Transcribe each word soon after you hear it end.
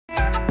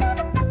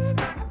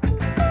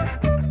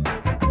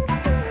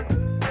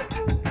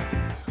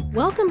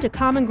Welcome to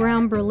Common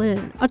Ground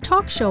Berlin, a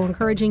talk show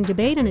encouraging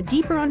debate and a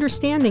deeper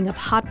understanding of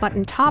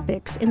hot-button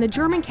topics in the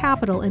German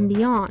capital and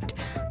beyond.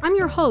 I'm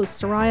your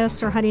host, Soraya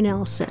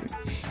Serhadi-Nelson.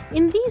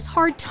 In these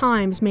hard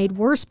times made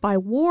worse by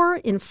war,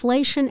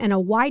 inflation, and a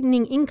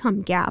widening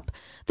income gap,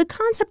 the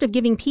concept of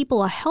giving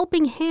people a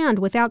helping hand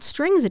without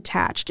strings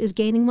attached is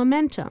gaining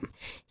momentum.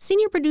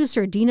 Senior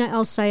producer Dina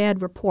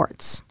El-Sayed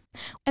reports.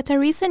 At a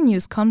recent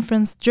news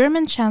conference,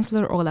 German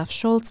Chancellor Olaf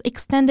Scholz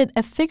extended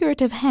a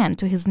figurative hand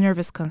to his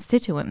nervous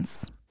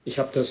constituents. Ich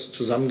habe das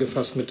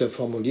zusammengefasst mit der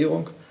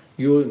Formulierung,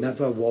 "You'll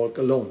never walk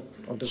alone."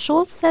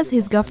 Scholz says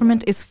his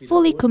government is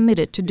fully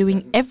committed to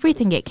doing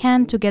everything it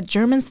can to get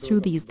Germans through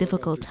these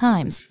difficult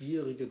times.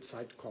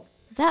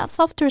 That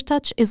softer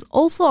touch is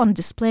also on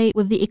display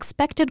with the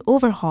expected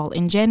overhaul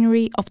in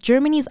January of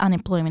Germany's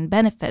unemployment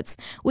benefits,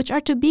 which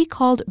are to be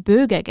called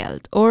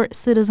Bürgergeld, or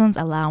citizens'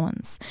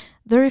 allowance.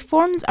 The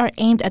reforms are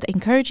aimed at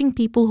encouraging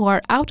people who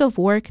are out of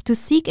work to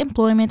seek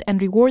employment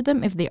and reward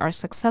them if they are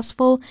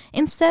successful,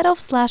 instead of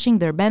slashing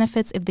their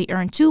benefits if they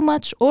earn too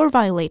much or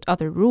violate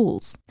other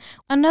rules.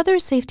 Another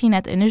safety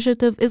net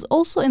initiative is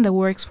also in the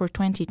works for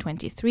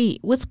 2023,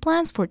 with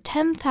plans for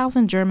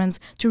 10,000 Germans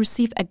to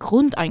receive a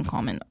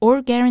Grundeinkommen,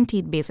 or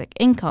guaranteed basic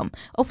income,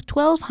 of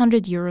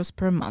 1,200 euros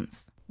per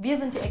month. Wir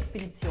sind die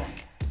Expedition.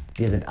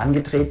 Wir sind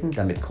angetreten,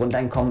 damit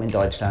Grundeinkommen in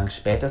Deutschland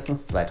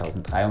spätestens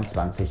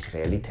 2023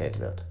 Realität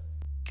wird.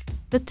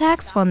 The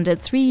tax-funded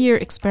 3-year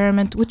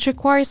experiment, which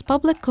requires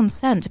public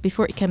consent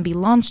before it can be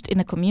launched in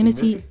a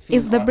community,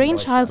 is the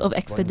brainchild of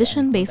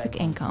Expedition Basic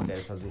Income.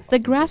 The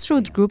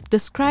grassroots group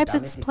describes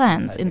its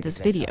plans in this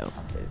video.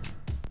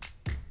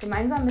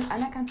 Gemeinsam mit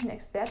anerkannten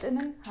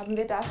ExpertInnen haben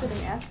wir dafür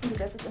den ersten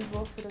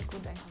Gesetzesentwurf für das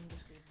Grundeinkommen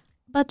geschrieben.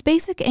 But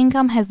basic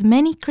income has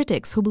many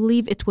critics who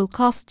believe it will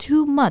cost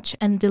too much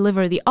and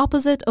deliver the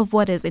opposite of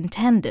what is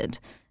intended.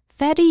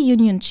 Verdi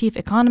Union chief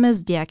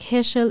economist Dirk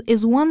Hirschel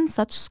is one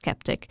such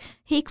skeptic.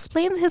 He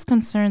explains his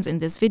concerns in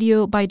this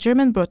video by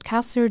German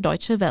broadcaster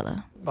Deutsche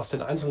Welle.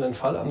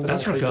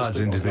 As regards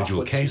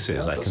individual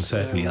cases, I can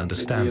certainly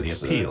understand the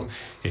appeal.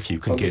 If you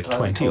can give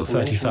 20 or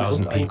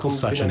 30,000 people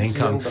such an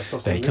income,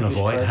 they can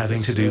avoid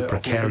having to do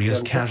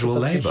precarious casual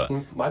labor.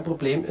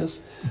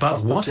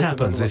 But what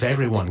happens if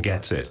everyone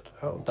gets it?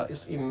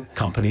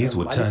 Companies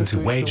would turn to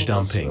wage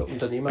dumping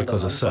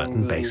because a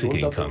certain basic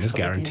income is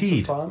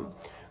guaranteed.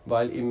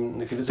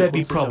 There'd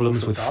be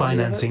problems with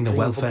financing the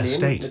welfare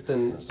state,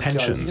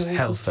 pensions,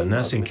 health and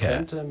nursing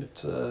care.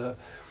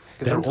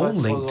 They're all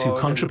linked to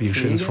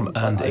contributions from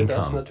earned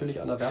income.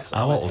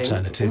 Our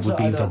alternative would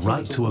be the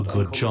right to a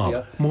good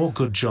job, more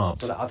good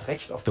jobs.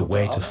 The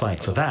way to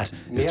fight for that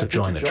is to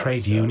join a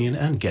trade union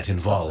and get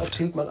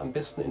involved.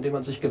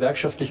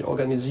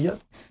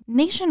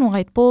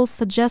 Nationwide polls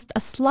suggest a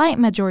slight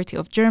majority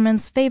of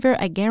Germans favor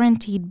a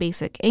guaranteed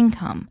basic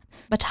income.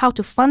 But how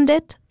to fund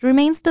it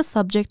remains the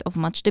subject of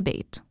much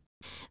debate.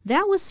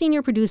 That was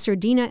senior producer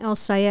Dina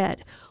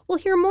El-Sayed. We'll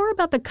hear more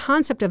about the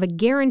concept of a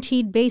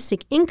guaranteed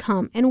basic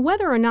income and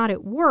whether or not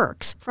it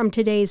works from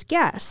today's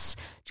guests.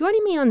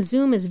 Joining me on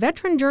Zoom is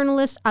veteran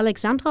journalist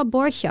Alexandra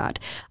Borchardt,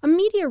 a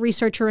media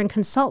researcher and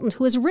consultant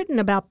who has written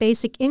about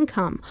basic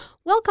income.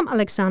 Welcome,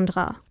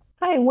 Alexandra.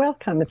 Hi,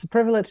 welcome. It's a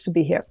privilege to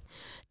be here.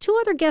 Two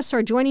other guests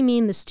are joining me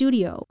in the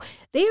studio.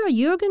 They are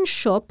Jürgen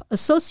Schupp, a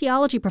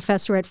sociology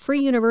professor at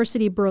Free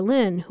University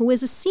Berlin, who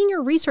is a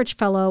senior research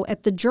fellow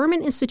at the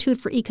German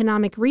Institute for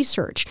Economic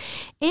Research,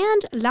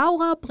 and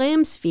Laura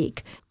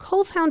Bremswijk,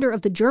 co-founder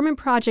of the German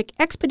project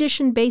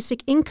Expedition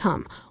Basic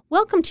Income.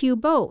 Welcome to you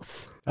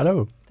both.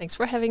 Hello. Thanks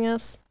for having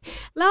us.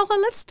 Laura,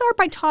 let's start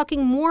by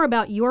talking more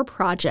about your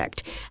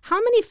project. How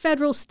many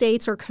federal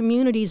states or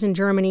communities in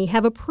Germany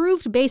have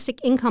approved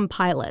basic income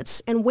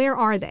pilots, and where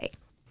are they?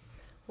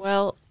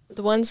 Well,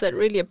 the ones that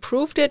really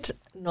approved it,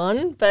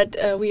 none, but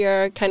we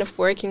are kind of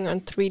working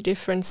on 3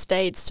 different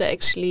states to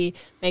actually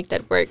make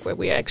that work, where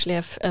we actually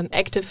have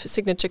active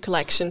signature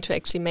collection to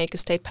actually make a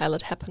state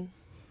pilot happen.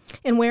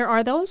 And where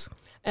are those?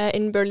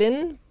 In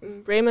Berlin,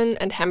 Bremen,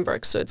 and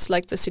Hamburg, so it's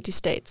like the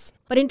city-states.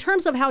 But in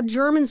terms of how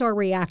Germans are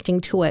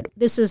reacting to it,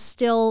 this is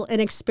still an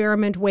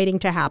experiment waiting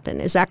to happen.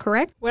 Is that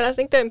correct? Well, I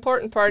think the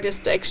important part is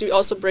to actually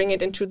also bring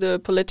it into the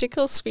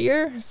political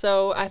sphere.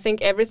 So I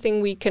think everything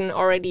we can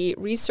already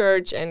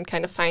research and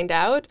kind of find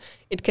out,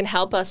 it can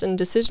help us in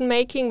decision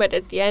making. But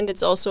at the end,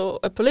 it's also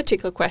a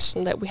political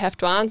question that we have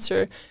to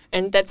answer.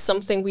 And that's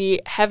something we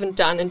haven't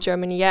done in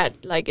Germany yet.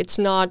 Like, it's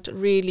not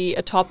really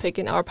a topic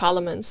in our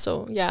parliament.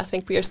 So, yeah, I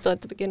think we are still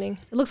at the beginning.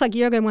 It looks like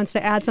Jürgen wants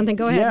to add something.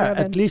 Go ahead, Yeah,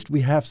 Jürgen. at least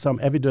we have some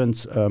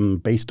evidence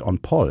based on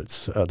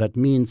polls. That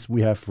means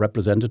we have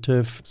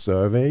representative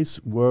surveys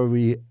where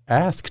we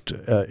asked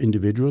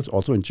individuals,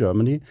 also in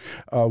Germany,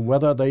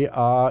 whether they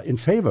are in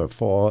favor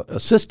for a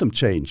system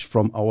change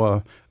from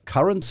our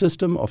current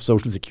system of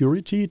social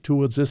security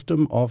to a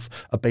system of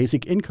a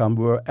basic income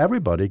where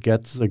everybody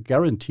gets a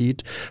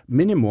guaranteed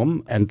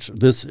minimum, and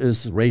this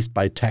is raised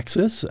by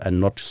taxes and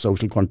not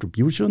social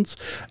contributions,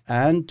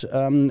 and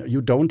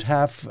you don't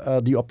have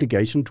the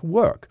obligation to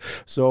work.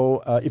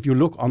 So if you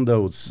look on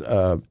those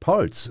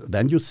polls,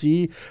 then you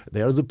see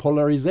there is a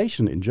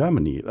polarization in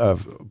Germany.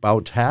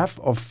 About half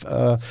of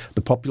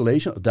the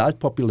population, adult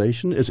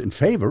population, is in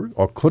favor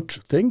or could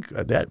think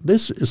that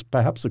this is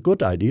perhaps a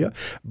good idea.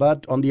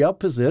 But on the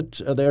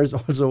opposite, there is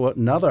also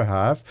another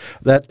half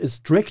that is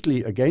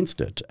strictly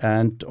against it.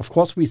 And of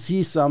course, we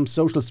see some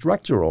social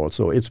structure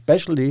also,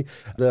 especially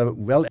the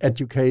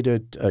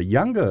well-educated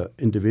younger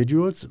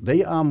individuals.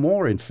 They are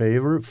more in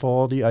favor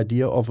for the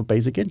idea of a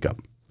basic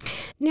income.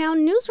 Now,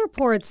 news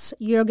reports,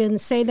 Jürgen,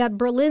 say that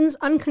Berlin's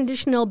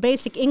unconditional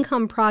basic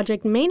income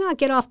project may not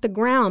get off the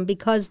ground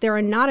because there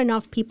are not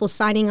enough people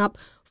signing up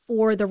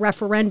for the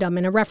referendum,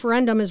 and a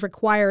referendum is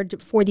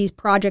required for these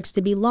projects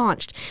to be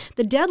launched.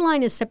 The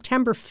deadline is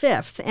September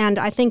 5th, and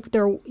I think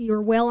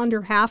you're well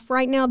under half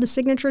right now the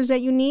signatures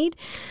that you need.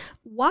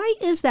 Why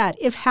is that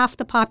if half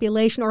the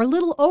population, or a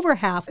little over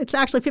half, it's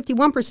actually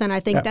 51%,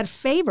 I think, that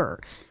favor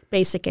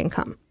basic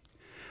income?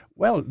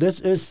 Well, this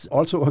is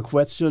also a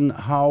question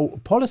how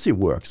policy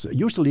works.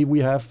 Usually we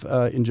have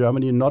in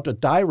Germany not a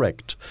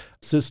direct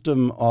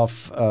system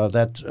of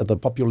that the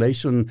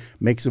population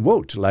makes a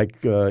vote.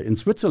 Like in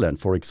Switzerland,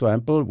 for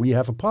example, we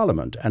have a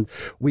parliament, and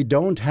we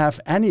don't have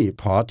any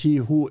party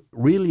who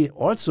really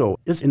also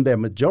is in their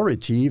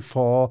majority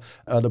for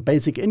the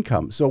basic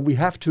income. So we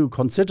have to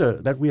consider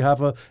that we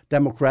have a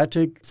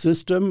democratic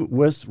system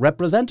with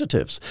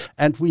representatives,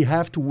 and we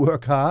have to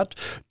work hard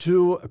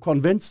to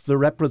convince the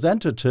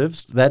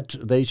representatives that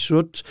they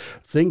should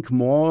think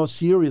more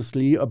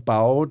seriously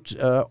about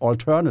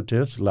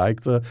alternatives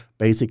like the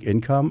basic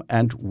income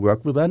and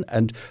work with them.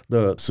 And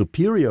the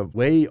superior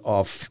way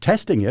of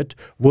testing it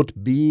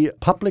would be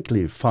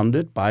publicly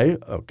funded by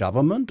a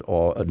government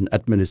or an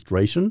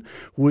administration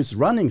who is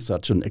running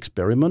such an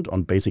experiment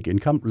on basic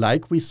income,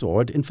 like we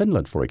saw it in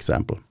Finland, for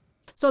example.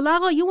 So,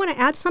 Lara, you want to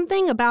add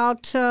something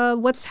about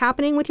what's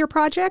happening with your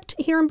project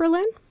here in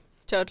Berlin?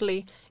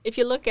 Totally. If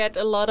you look at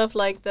a lot of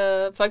like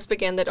the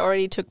Volksbegehren that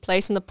already took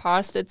place in the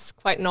past, it's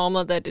quite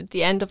normal that at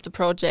the end of the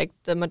project,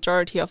 the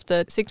majority of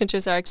the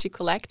signatures are actually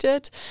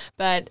collected.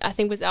 But I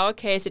think with our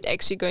case, it's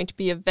actually going to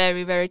be a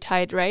very, very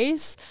tight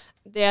race.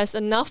 There's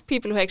enough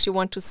people who actually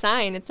want to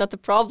sign. It's not the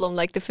problem.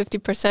 Like the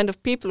 50%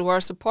 of people who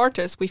are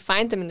supporters, we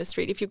find them in the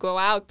street. If you go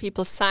out,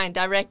 people sign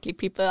directly.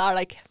 People are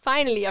like,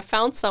 finally, I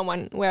found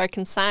someone where I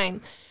can sign.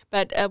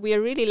 But we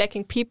are really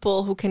lacking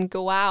people who can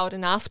go out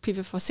and ask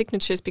people for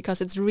signatures because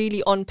it's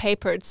really on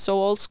paper. It's so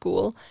old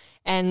school.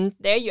 And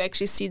there you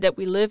actually see that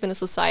we live in a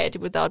society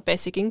without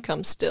basic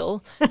income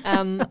still.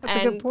 That's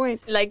a good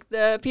point. Like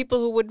the people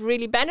who would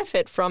really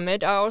benefit from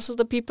it are also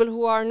the people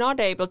who are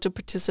not able to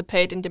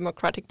participate in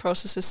democratic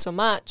processes so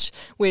much,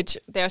 which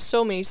there are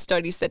so many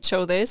studies that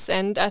show this.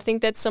 And I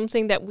think that's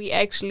something that we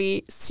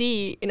actually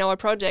see in our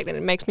project. And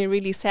it makes me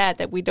really sad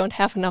that we don't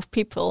have enough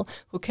people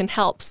who can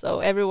help. So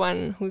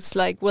everyone who's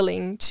like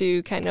willing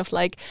to kind of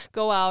like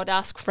go out,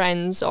 ask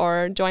friends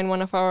or join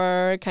one of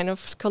our kind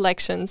of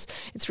collections,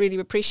 it's really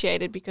appreciated.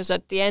 Because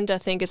at the end, I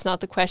think it's not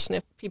the question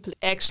if people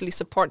actually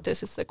support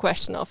this. It's the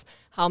question of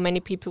how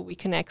many people we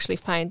can actually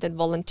find that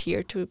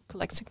volunteer to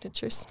collect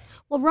signatures.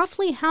 Well,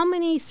 roughly how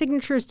many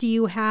signatures do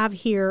you have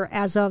here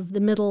as of the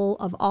middle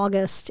of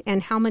August,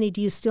 and how many do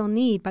you still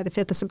need by the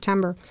 5th of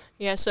September?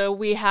 Yeah, so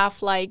we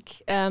have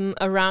like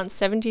around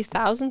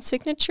 70,000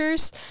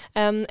 signatures,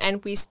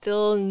 and we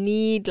still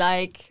need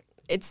like,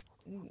 it's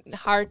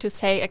hard to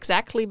say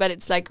exactly, but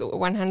it's like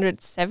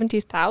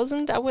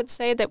 170,000, I would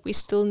say, that we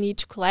still need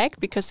to collect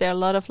because there are a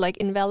lot of like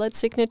invalid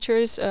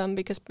signatures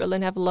because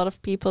Berlin have a lot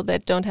of people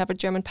that don't have a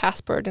German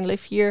passport and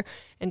live here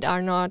and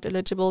are not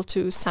eligible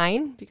to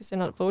sign because they're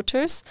not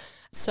voters.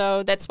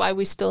 So that's why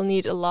we still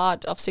need a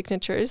lot of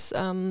signatures.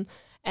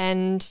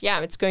 And yeah,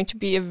 it's going to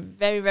be a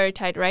very, very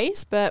tight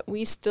race, but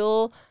we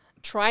still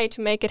try to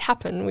make it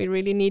happen. We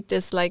really need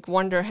this like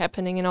wonder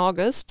happening in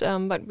August,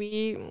 but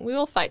we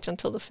will fight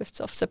until the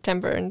 5th of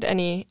September, and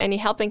any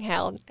helping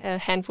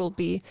hand will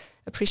be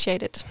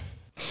appreciated.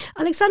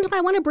 Alexandra,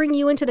 I want to bring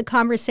you into the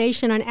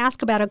conversation and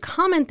ask about a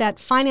comment that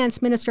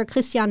Finance Minister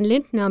Christian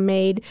Lindner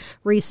made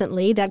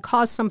recently that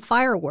caused some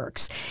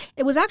fireworks.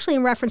 It was actually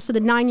in reference to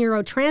the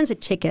 €9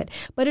 transit ticket,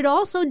 but it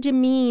also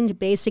demeaned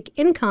basic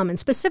income. And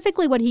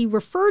specifically what he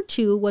referred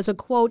to was a,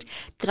 quote,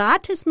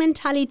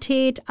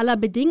 Gratis-Mentalität aller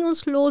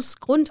bedingungslos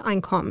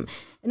Grundeinkommen.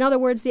 In other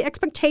words, the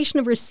expectation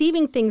of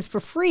receiving things for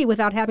free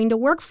without having to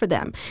work for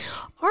them.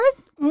 Are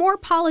more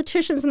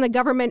politicians in the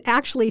government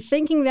actually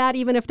thinking that,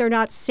 even if they're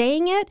not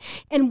saying it?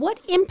 And what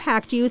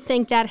impact do you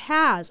think that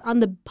has on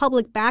the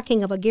public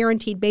backing of a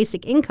guaranteed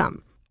basic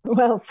income?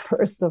 Well,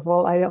 first of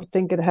all, I don't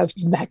think it has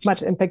that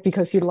much impact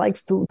because he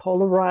likes to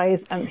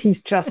polarize and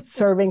he's just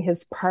serving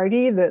his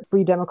party, the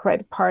Free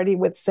Democratic Party,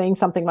 with saying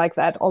something like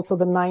that. Also,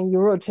 the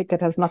 €9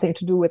 ticket has nothing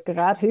to do with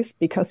gratis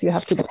because you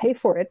have to pay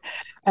for it.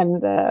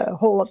 And a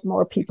whole lot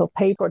more people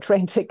paid for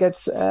train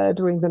tickets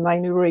during the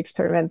 €9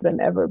 experiment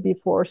than ever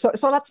before. So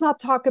let's not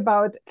talk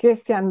about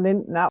Christian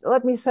Lindner.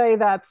 Let me say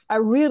that I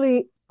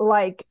really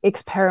like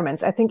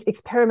experiments. I think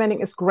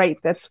experimenting is great.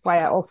 That's why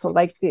I also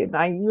like the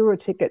 €9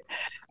 ticket.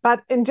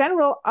 But in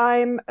general,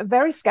 I'm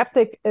very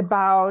skeptic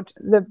about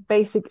the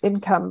basic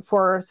income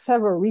for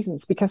several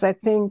reasons, because I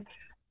think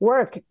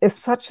work is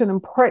such an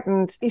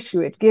important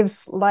issue. It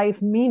gives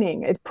life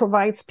meaning. It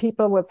provides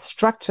people with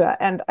structure.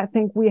 And I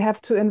think we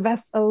have to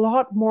invest a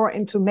lot more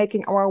into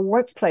making our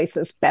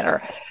workplaces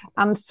better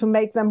and to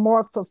make them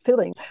more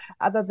fulfilling,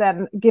 other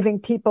than giving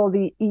people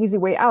the easy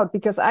way out,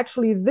 because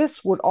actually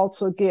this would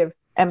also give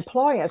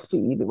employers the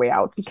easy way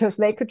out, because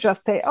they could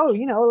just say, oh,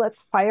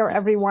 let's fire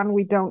everyone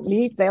we don't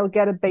need. They'll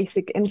get a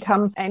basic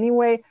income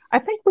anyway. I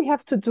think we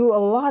have to do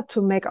a lot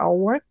to make our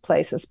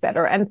workplaces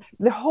better. And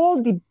the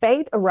whole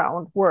debate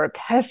around work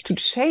has to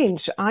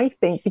change, I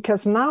think,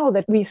 because now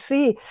that we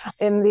see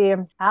in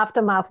the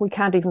aftermath, we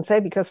can't even say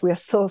because we are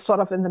still sort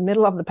of in the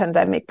middle of the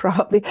pandemic,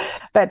 probably,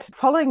 but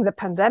following the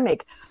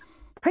pandemic,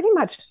 pretty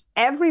much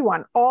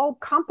everyone, all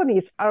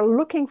companies are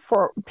looking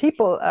for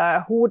people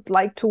who would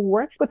like to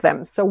work with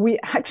them. So we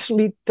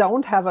actually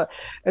don't have a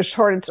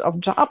shortage of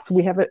jobs.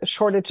 We have a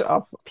shortage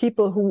of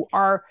people who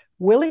are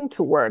willing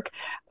to work.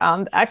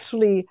 And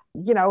actually,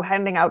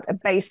 handing out a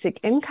basic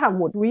income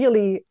would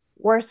really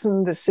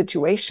worsen the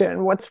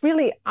situation. What's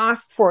really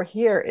asked for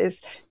here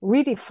is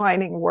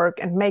redefining work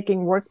and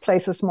making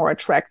workplaces more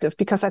attractive,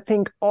 because I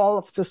think all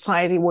of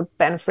society would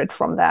benefit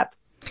from that.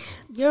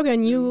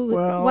 Jürgen, you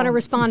want to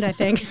respond, I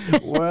think.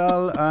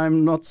 Well,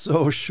 I'm not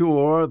so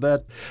sure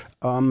that,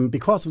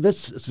 because this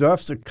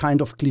serves a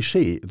kind of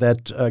cliche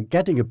that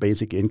getting a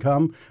basic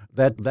income,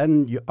 that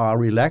then you are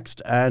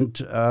relaxed and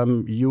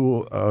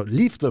you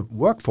leave the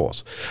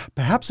workforce.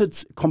 Perhaps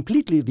it's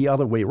completely the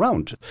other way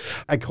around.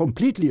 I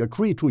completely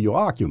agree to your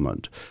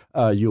argument.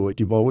 You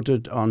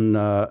devoted on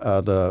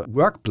the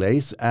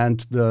workplace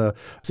and the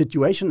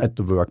situation at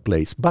the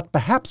workplace. But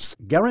perhaps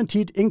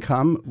guaranteed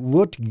income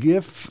would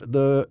give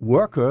the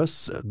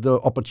workers the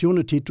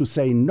opportunity to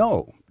say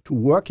no to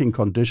working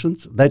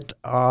conditions that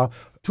are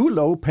too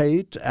low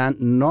paid and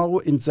no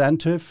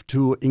incentive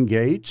to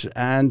engage.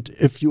 And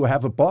if you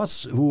have a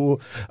boss who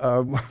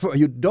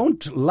you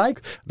don't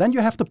like, then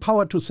you have the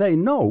power to say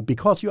no,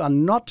 because you are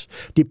not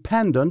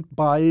dependent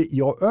by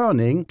your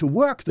earning to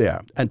work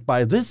there. And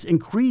by this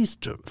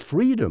increased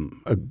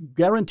freedom, a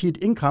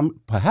guaranteed income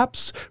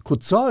perhaps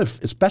could solve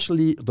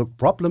especially the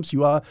problems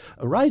you are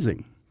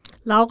arising.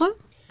 Laura?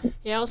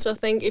 Yeah, I also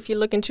think if you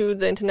look into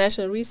the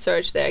international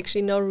research, there are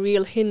actually no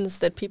real hints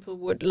that people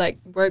would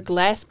work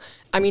less.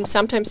 I mean,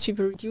 sometimes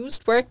people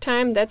reduced work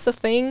time, that's a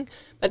thing,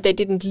 but they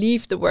didn't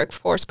leave the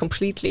workforce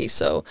completely.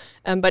 So,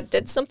 but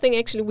that's something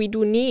actually we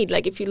do need.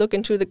 Like if you look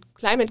into the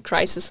climate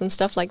crisis and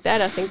stuff like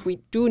that, I think we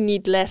do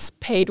need less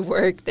paid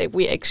work that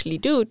we actually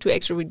do to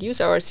actually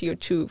reduce our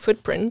CO2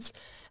 footprints.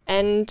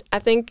 And I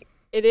think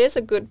it is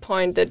a good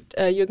point that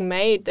Jürgen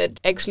made, that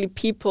actually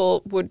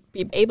people would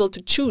be able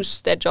to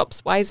choose their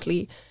jobs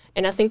wisely.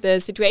 And I think the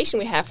situation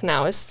we have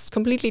now is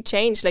completely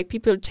changed. Like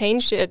people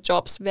change their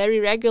jobs very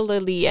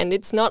regularly, and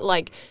it's not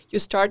like you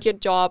start your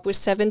job with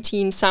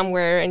 17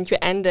 somewhere and you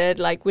end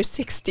it with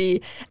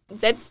 60.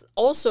 That's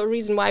also a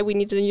reason why we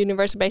need a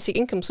universal basic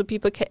income, so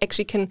people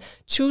can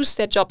choose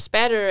their jobs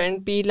better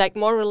and be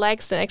more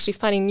relaxed and actually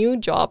finding new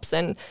jobs.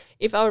 And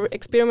if our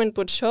experiment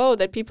would show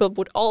that people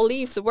would all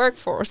leave the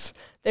workforce,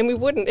 then we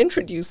wouldn't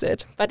introduce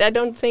it. But I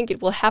don't think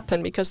it will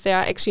happen because there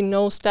are actually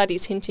no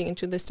studies hinting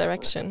into this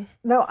direction.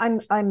 No,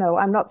 I know.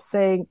 I'm not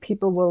saying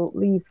people will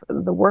leave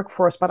the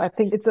workforce, but I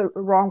think it's a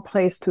wrong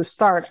place to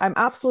start. I'm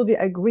absolutely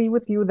agree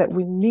with you that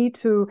we need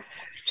to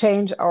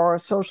change our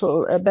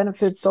social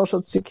benefits,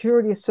 social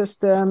security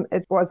system.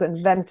 It was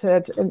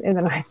invented in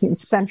the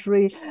 19th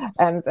century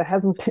and it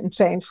hasn't been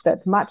changed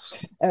that much.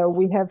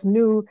 We have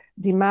new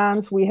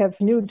demands, we have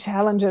new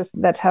challenges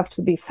that have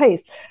to be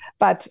faced.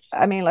 But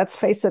I mean, let's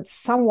face it,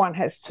 someone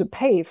has to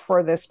pay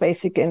for this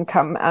basic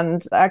income.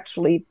 And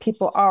actually,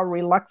 people are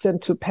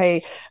reluctant to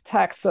pay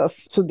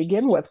taxes to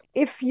begin with.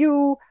 If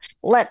you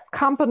let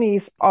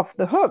companies off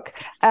the hook,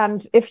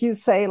 and if you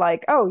say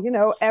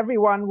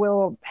everyone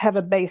will have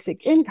a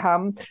basic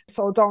income,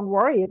 so don't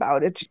worry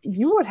about it,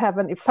 you would have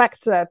an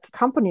effect that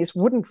companies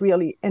wouldn't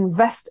really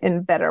invest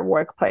in better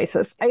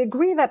workplaces. I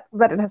agree that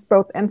it has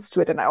both ends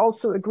to it. And I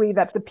also agree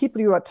that the people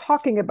you are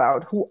talking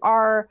about who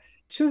are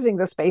choosing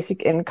this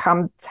basic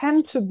income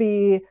tend to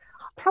be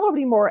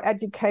probably more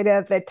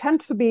educated. They tend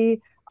to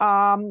be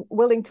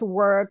willing to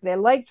work. They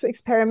like to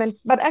experiment.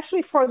 But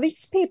actually, for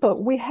these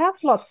people, we have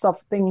lots of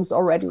things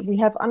already. We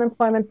have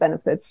unemployment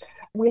benefits.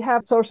 We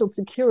have social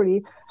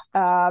security.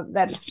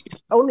 that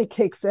only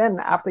kicks in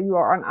after you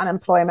are on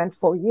unemployment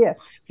for a year.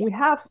 We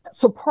have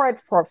support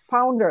for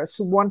founders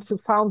who want to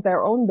found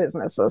their own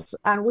businesses,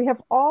 and we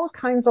have all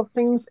kinds of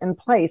things in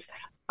place.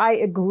 I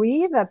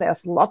agree that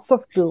there's lots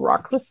of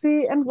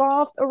bureaucracy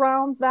involved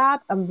around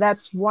that. And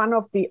that's one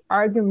of the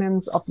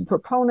arguments of the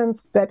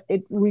proponents, that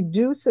it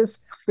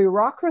reduces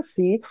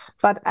bureaucracy,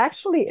 but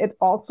actually it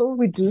also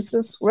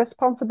reduces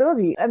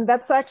responsibility. And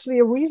that's actually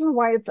a reason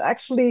why it's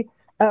actually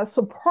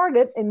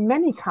supported in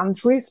many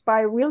countries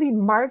by really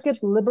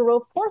market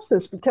liberal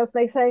forces, because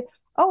they say,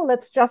 oh,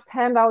 let's just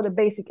hand out a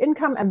basic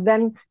income and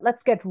then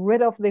let's get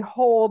rid of the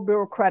whole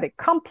bureaucratic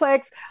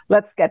complex.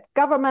 Let's get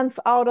governments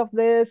out of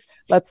this.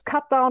 Let's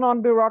cut down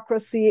on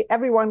bureaucracy.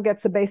 Everyone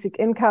gets a basic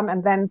income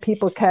and then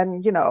people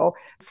can,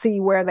 see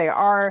where they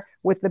are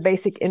with the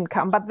basic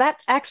income. But that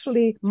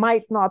actually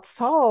might not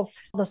solve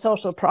the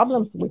social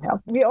problems we have.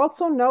 We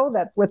also know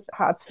that with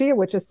Hartz IV,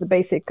 which is the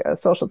basic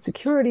social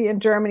security in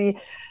Germany,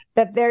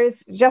 that there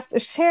is just a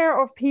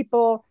share of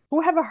people who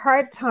have a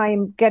hard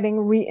time getting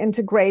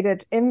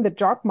reintegrated in the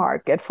job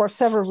market for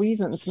several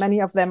reasons.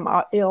 Many of them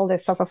are ill, they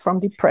suffer from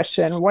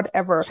depression,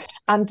 whatever.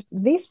 And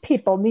these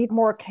people need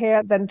more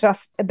care than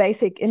just a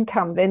basic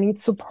income. They need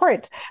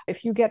support.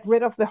 If you get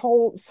rid of the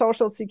whole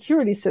social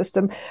security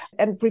system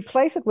and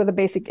replace it with a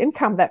basic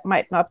income, that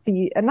might not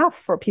be enough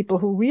for people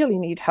who really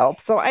need help.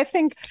 So I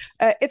think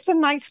it's a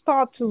nice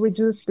thought to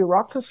reduce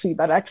bureaucracy,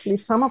 but actually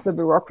some of the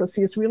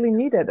bureaucracy is really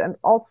needed. And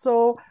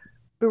also,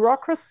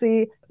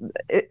 bureaucracy,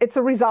 it's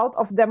a result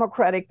of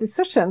democratic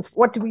decisions.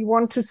 What do we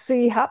want to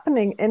see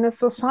happening in a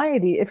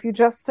society? If you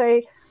just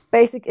say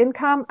basic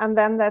income and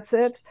then that's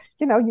it,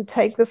 you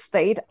take the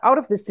state out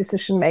of this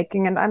decision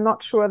making. And I'm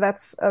not sure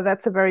that's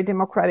a very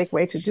democratic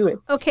way to do it.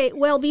 Okay,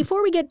 well,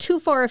 before we get too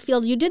far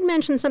afield, you did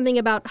mention something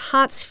about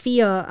Hartz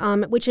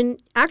IV, which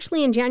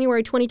actually in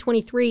January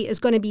 2023 is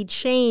going to be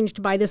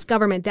changed by this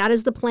government. That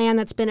is the plan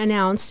that's been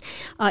announced.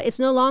 It's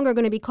no longer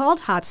going to be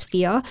called Hartz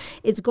IV.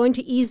 It's going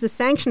to ease the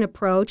sanction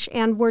approach,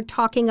 and we're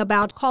talking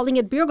about calling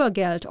it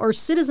Bürgergeld or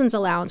citizens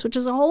allowance, which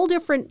is a whole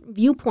different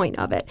viewpoint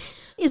of it.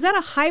 Is that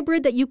a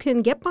hybrid that you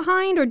can get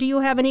behind, or do you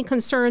have any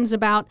concerns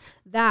about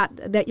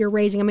that you're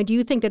raising? I mean, do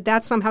you think that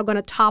that's somehow going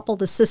to topple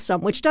the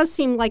system, which does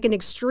seem like an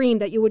extreme,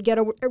 that you would get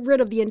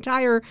rid of the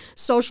entire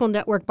social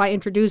network by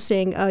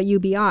introducing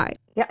UBI?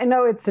 Yeah, I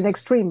know it's an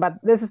extreme, but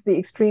this is the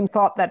extreme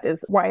thought that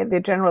is why the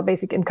general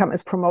basic income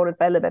is promoted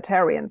by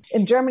libertarians.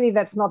 In Germany,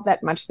 that's not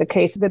that much the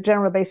case. The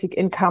general basic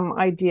income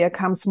idea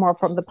comes more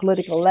from the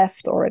political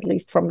left, or at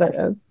least from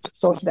the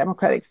social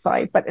democratic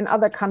side. But in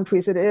other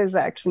countries, it is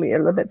actually a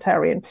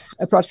libertarian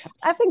approach.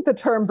 I think the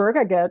term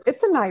Bürgergeld,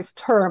 it's a nice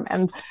term,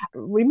 and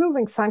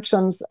removing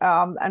sanctions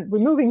and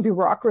removing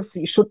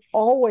bureaucracy should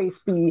always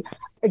be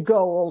a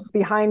goal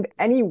behind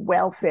any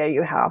welfare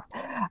you have.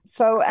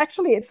 So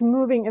actually, it's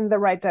moving in the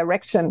right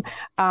direction.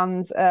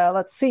 And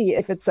let's see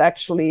if it's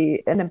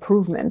actually an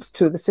improvement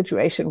to the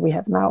situation we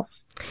have now.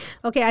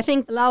 Okay, I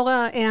think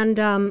Laura and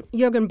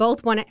Jürgen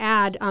both want to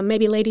add.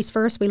 Maybe ladies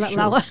first. We let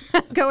Laura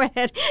go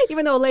ahead.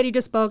 Even though a lady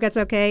just spoke, that's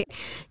okay.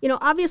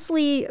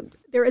 Obviously,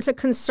 there is a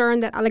concern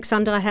that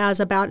Alexandra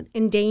has about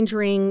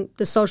endangering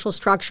the social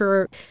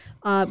structure,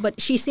 but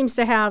she seems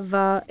to have,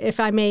 if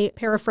I may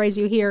paraphrase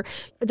you here,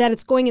 that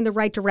it's going in the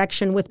right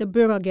direction with the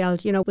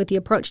Bürgergeld, with the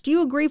approach. Do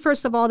you agree,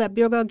 first of all, that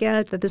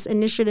Bürgergeld, that this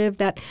initiative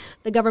that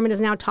the government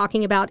is now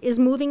talking about, is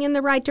moving in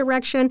the right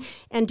direction?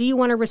 And do you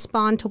want to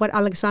respond to what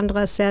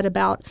Alexandra said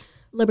about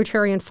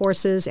libertarian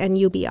forces and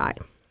UBI?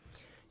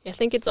 I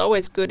think it's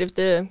always good if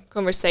the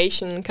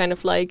conversation kind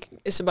of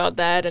is about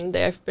that, and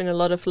there have been a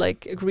lot of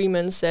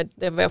agreements that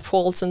there were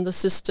faults in the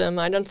system.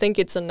 I don't think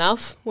it's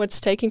enough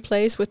what's taking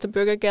place with the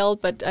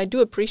Bürgergeld, but I do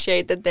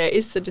appreciate that there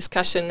is the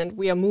discussion and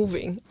we are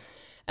moving.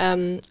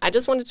 I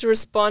just wanted to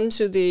respond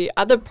to the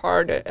other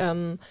part,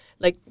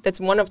 that's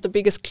one of the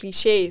biggest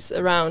cliches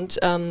around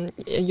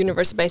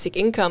universal basic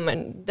income,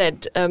 and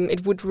that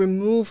it would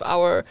remove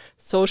our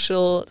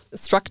social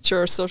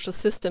structure, social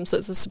system, so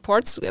it's the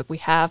supports that we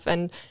have,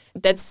 and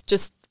that's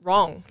just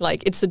wrong.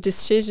 It's a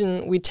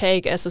decision we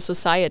take as a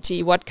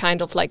society, what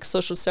kind of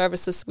social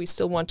services we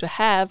still want to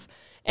have,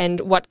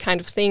 and what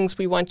kind of things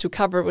we want to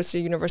cover with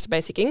the universal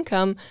basic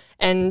income.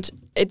 And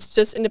it's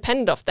just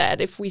independent of that.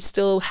 If we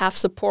still have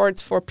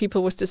supports for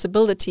people with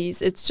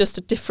disabilities, it's just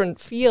a different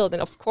field.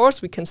 And of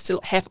course, we can still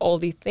have all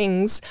these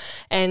things.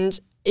 And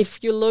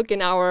if you look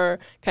in our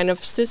kind of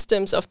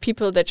systems of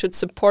people that should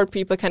support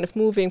people kind of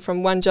moving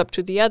from one job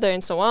to the other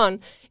and so on,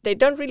 they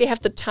don't really have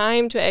the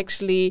time to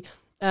actually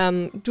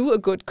do a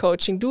good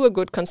coaching, do a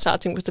good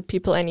consulting with the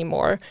people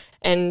anymore.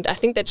 And I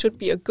think that should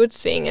be a good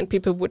thing, and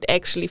people would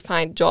actually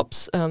find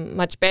jobs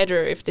much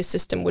better if the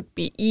system would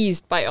be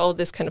eased by all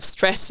this kind of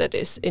stress that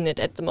is in it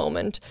at the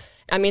moment.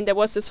 I mean, there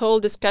was this whole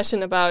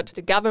discussion about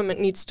the government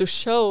needs to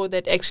show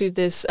that actually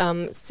these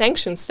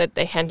sanctions that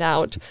they hand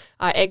out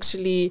are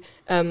actually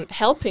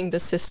helping the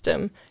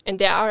system. And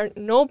there are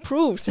no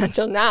proofs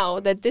until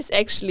now that this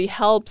actually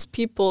helps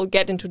people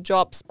get into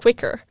jobs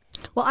quicker.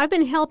 Well, I've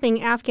been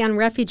helping Afghan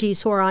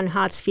refugees who are on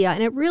Hartz IV,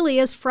 and it really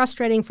is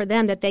frustrating for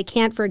them that they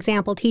can't, for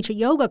example, teach a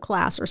yoga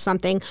class or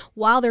something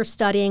while they're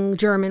studying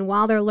German,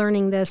 while they're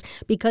learning this,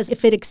 because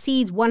if it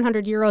exceeds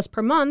 100 euros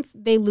per month,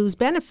 they lose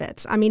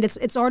benefits. I mean,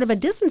 it's sort of a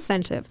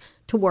disincentive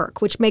to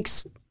work, which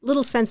makes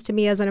little sense to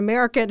me as an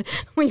American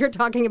when you're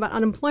talking about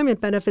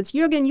unemployment benefits.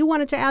 Jürgen, you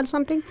wanted to add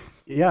something?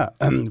 Yeah,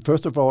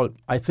 first of all,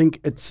 I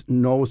think it's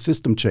no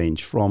system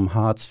change from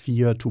Hartz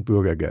IV to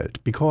Bürgergeld,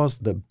 because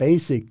the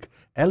basic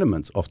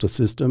elements of the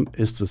system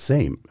is the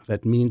same.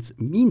 That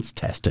means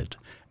tested.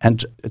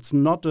 And it's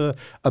not a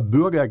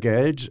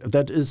Bürgergeld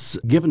that is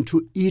given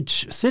to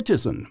each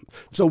citizen.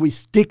 So we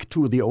stick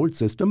to the old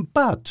system,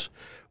 but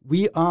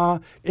we are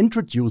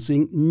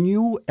introducing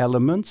new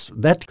elements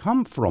that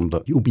come from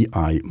the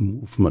UBI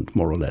movement,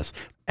 more or less.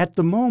 At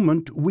the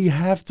moment, we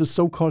have the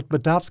so-called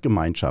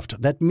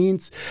Bedarfsgemeinschaft. That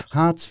means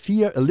Hartz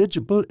IV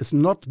eligible is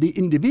not the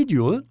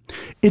individual.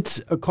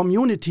 It's a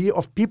community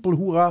of people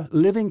who are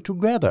living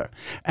together.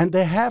 And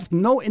they have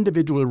no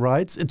individual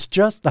rights. It's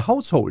just the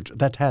household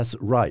that has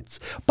rights.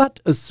 But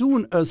as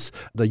soon as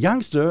the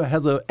youngster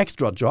has an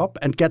extra job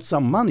and gets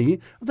some money,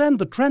 then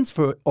the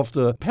transfer of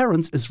the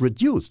parents is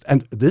reduced.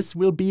 And this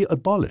will be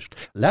abolished.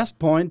 Last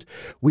point,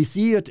 we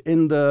see it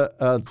in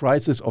the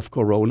crisis of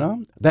Corona,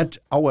 that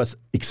our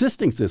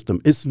existing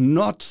system is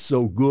not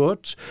so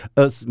good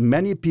as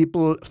many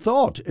people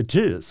thought it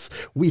is.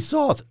 We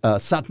saw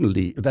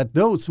suddenly that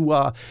those who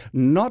are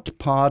not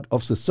part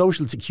of the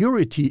social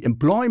security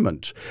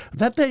employment,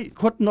 that they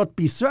could not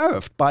be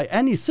served by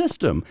any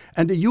system.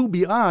 And the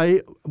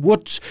UBI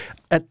would,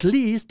 at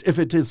least if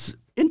it is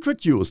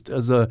introduced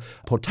as a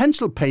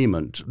potential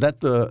payment, that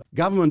the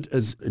government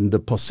is in the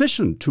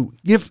position to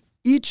give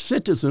each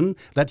citizen,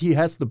 that he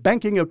has the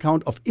banking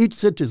account of each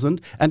citizen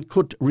and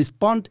could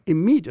respond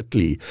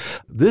immediately.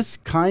 This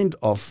kind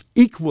of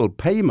equal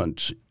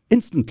payment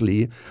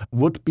instantly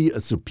would be a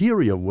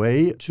superior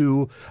way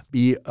to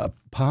be a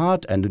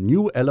part and a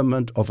new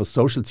element of a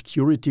social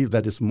security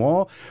that is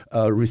more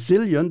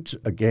resilient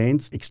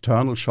against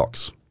external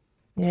shocks.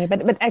 Yeah,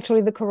 but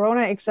actually the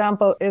Corona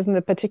example isn't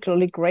a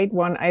particularly great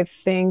one, I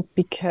think,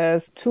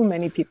 because too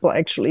many people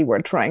actually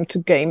were trying to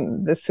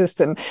game the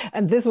system.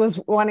 And this was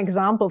one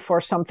example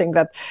for something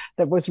that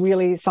was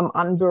really some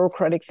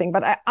unbureaucratic thing.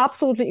 But I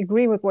absolutely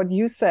agree with what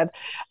you said.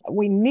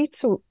 We need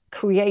to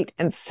create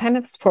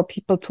incentives for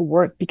people to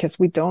work because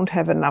we don't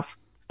have enough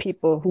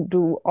people who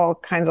do all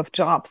kinds of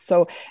jobs.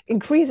 So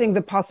increasing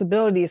the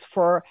possibilities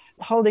for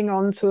holding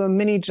on to a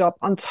mini job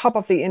on top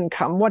of the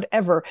income,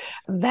 whatever,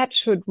 that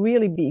should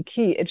really be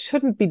key. It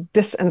shouldn't be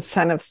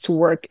disincentives to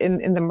work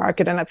in the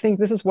market. And I think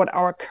this is what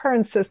our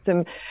current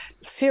system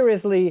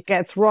seriously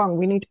gets wrong.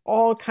 We need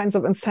all kinds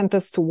of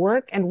incentives to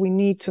work, and we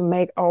need to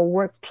make our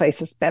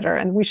workplaces better.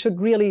 And we should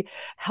really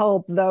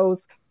help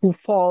those who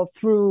fall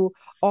through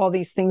all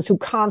these things, who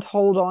can't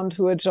hold on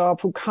to a job,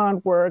 who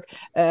can't work,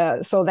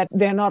 so that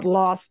they're not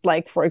lost,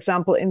 like, for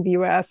example, in the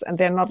US, and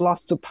they're not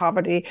lost to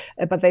poverty,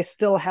 but they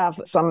still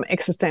have some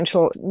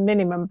existential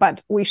minimum.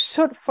 But we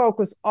should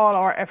focus all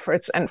our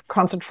efforts and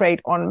concentrate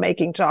on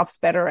making jobs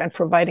better and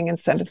providing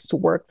incentives to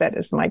work. That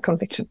is my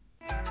conviction.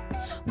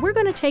 We're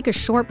going to take a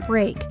short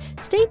break.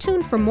 Stay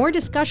tuned for more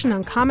discussion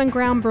on Common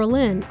Ground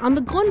Berlin on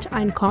the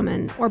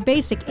Grundeinkommen, or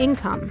basic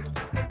income.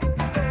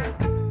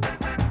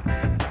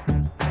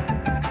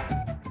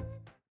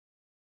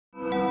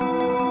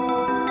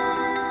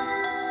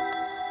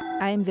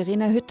 I'm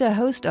Verena Hütter,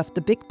 host of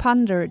The Big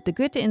Ponder, the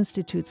Goethe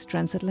Institute's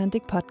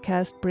transatlantic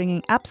podcast,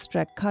 bringing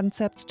abstract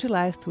concepts to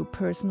life through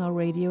personal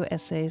radio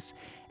essays.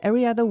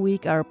 Every other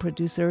week, our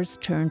producers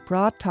turn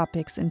broad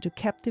topics into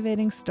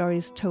captivating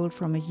stories told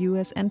from a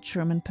US and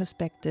German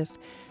perspective.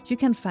 You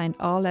can find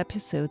all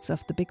episodes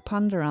of The Big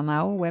Ponder on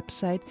our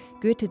website,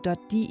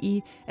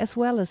 goethe.de, as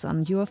well as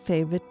on your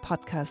favorite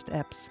podcast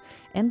apps.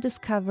 And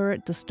discover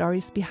the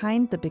stories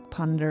behind The Big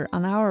Ponder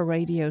on our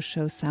radio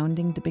show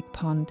Sounding the Big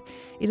Pond.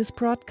 It is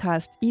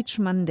broadcast each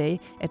Monday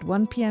at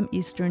 1 p.m.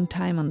 Eastern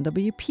Time on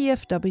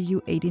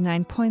WPFW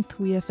 89.3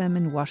 FM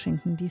in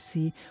Washington,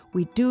 D.C.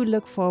 We do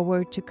look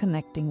forward to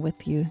connecting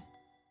with you.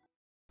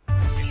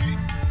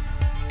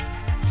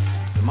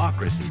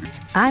 Democracy.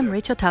 I'm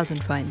Rachel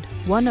Tausenfreund,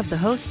 one of the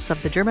hosts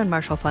of the German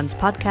Marshall Fund's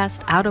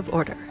podcast Out of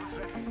Order.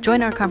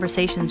 Join our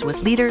conversations with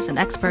leaders and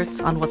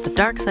experts on what the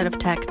dark side of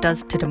tech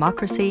does to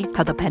democracy,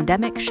 how the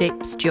pandemic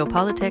shapes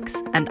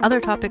geopolitics, and other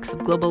topics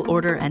of global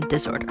order and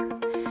disorder.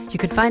 You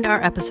can find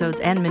our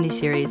episodes and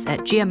miniseries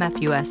at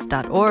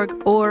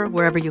gmfus.org or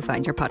wherever you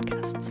find your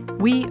podcasts.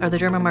 We are the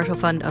German Marshall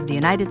Fund of the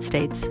United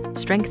States,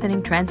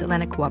 strengthening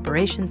transatlantic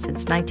cooperation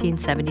since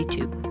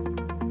 1972.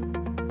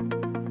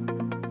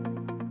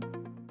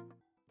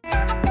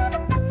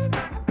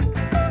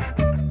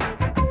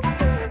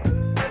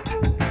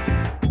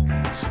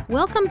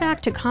 Welcome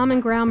back to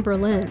Common Ground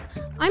Berlin.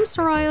 I'm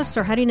Soraya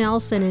Sarhadi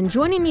Nelson, and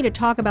joining me to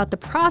talk about the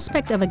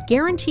prospect of a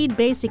guaranteed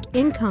basic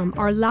income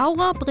are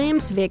Laura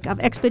Bremsvik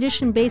of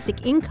Expedition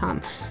Basic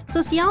Income,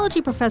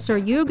 sociology professor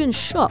Jürgen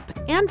Schupp,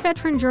 and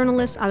veteran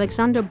journalist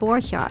Alexander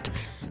Borchardt.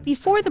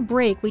 Before the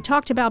break, we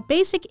talked about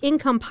basic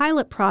income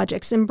pilot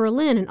projects in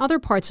Berlin and other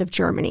parts of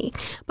Germany.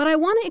 But I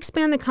want to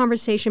expand the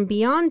conversation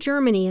beyond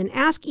Germany and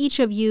ask each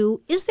of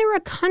you, is there a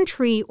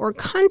country or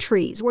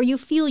countries where you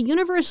feel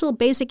universal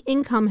basic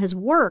income has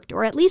worked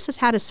or at least has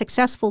had a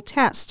successful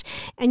test?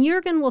 And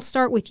Jürgen, we'll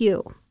start with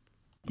you.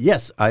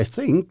 Yes, I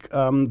think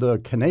the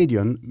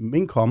Canadian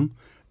Mincom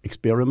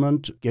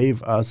experiment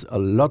gave us a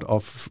lot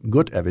of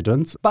good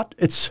evidence, but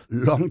it's a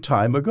long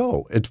time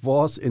ago. It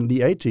was in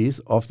the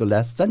 80s of the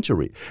last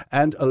century,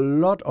 and a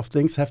lot of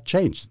things have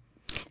changed.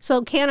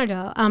 So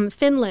Canada,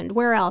 Finland,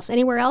 where else?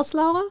 Anywhere else,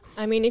 Laura?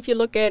 I mean, if you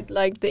look at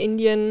like the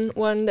Indian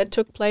one that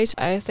took place,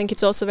 I think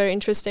it's also very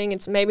interesting.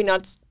 It's maybe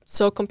not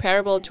so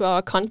comparable to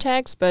our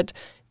context, but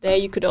there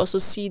you could also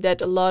see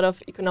that a lot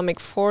of economic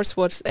force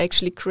was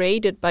actually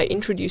created by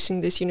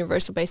introducing this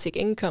universal basic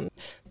income.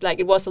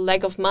 Like it was a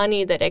lack of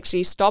money that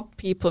actually stopped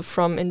people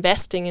from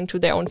investing into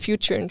their own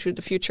future, into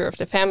the future of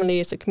the family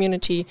as a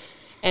community.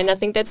 And I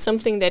think that's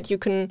something that you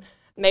can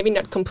maybe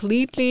not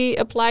completely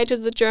apply to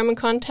the German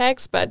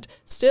context, but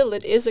still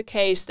it is a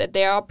case that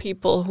there are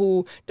people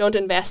who don't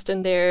invest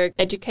in their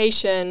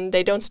education,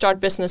 they don't start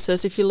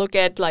businesses. If you look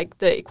at like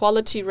the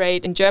equality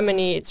rate in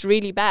Germany, it's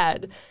really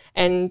bad.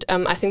 And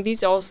I think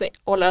these are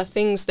all are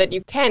things that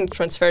you can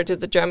transfer to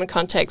the German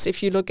context.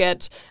 If you look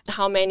at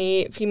how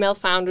many female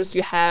founders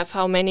you have,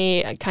 how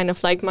many kind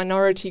of like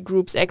minority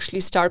groups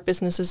actually start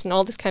businesses and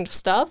all this kind of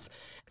stuff,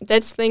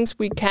 that's things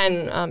we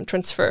can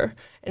transfer.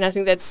 And I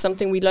think that's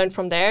something we learned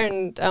from there.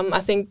 And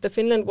I think the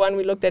Finland one,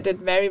 we looked at it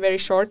very, very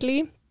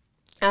shortly.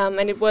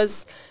 And it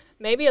was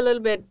maybe a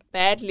little bit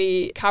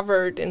badly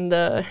covered in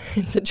the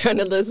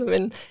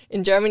journalism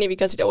in Germany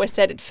because it always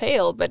said it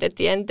failed. But at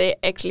the end, they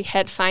actually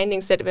had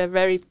findings that were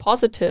very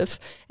positive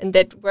and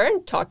that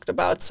weren't talked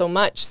about so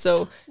much.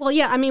 So, well,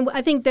 yeah, I mean,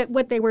 I think that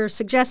what they were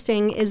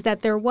suggesting is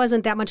that there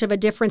wasn't that much of a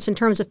difference in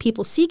terms of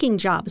people seeking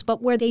jobs.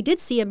 But where they did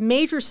see a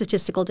major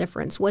statistical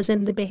difference was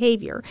in the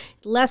behavior.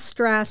 Less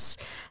stress,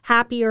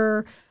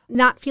 happier,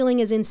 not feeling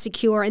as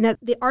insecure, and that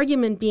the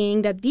argument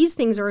being that these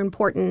things are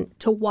important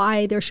to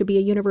why there should be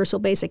a universal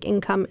basic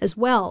income as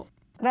well.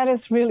 That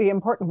is really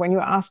important when you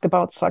ask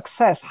about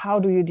success. How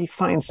do you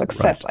define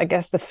success? Right. I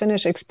guess the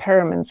Finnish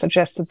experiment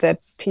suggested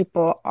that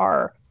people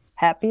are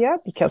happier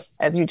because,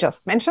 as you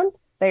just mentioned,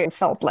 they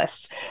felt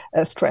less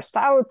stressed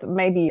out.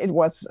 Maybe it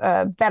was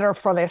better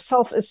for their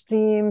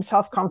self-esteem,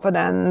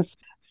 self-confidence.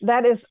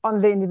 That is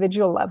on the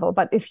individual level.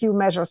 But if you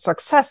measure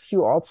success,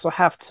 you also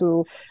have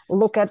to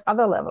look at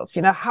other levels.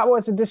 You know, how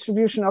was the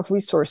distribution of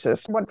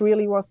resources? What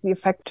really was the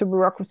effect to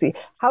bureaucracy?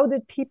 How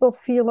did people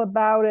feel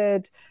about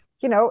it?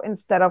 You know,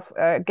 instead of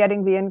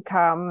getting the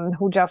income,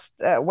 who just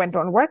went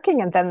on working,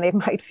 and then they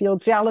might feel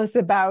jealous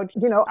about,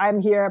 you know,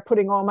 I'm here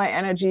putting all my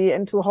energy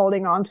into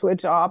holding on to a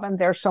job and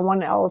there's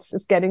someone else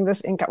is getting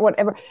this income,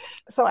 whatever.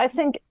 So I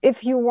think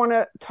if you want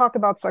to talk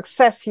about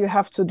success, you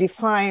have to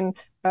define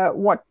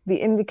what the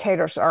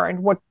indicators are and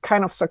what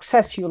kind of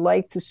success you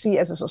like to see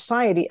as a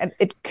society. And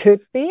it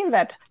could be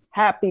that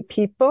happy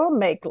people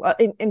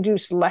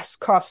induce less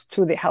cost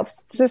to the health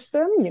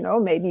system. You know,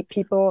 maybe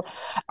people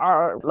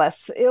are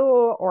less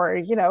ill or,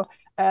 you know,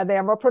 they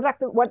are more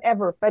productive,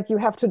 whatever. But you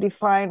have to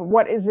define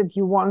what is it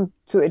you want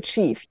to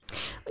achieve.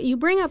 You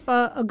bring up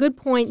a good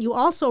point. You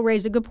also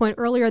raised a good point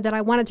earlier that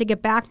I wanted to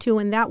get back to,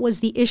 and that was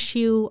the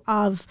issue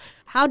of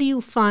how do you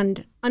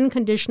fund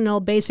unconditional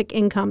basic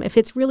income? If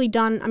it's really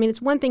done, I mean,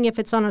 it's one thing if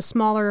it's on a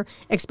smaller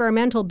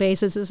experimental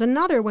basis. It's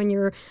another when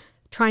you're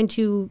trying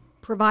to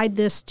provide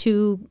this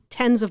to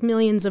tens of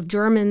millions of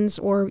Germans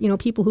or, you know,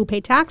 people who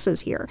pay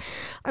taxes here.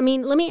 I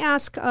mean, let me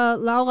ask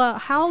Laura,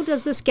 how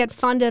does this get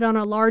funded on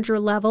a larger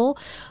level?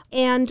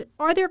 And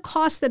are there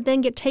costs that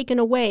then get taken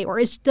away? Or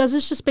does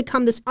this just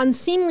become this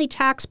unseemly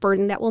tax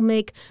burden that will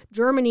make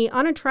Germany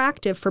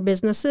unattractive for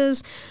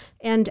businesses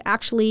and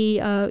actually,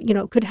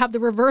 could have the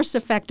reverse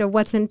effect of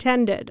what's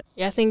intended?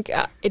 Yeah, I think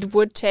it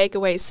would take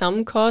away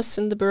some costs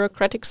in the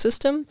bureaucratic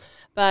system,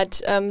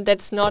 but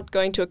that's not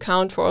going to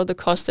account for all the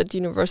costs that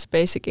universal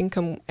basic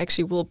income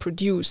actually will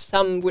produce.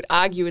 Some would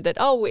argue that,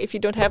 if you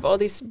don't have all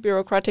these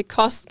bureaucratic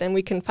costs, then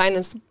we can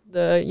finance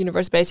the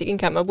universal basic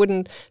income. I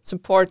wouldn't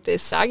support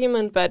this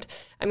argument, but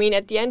I mean,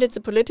 at the end, it's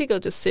a political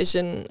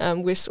decision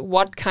with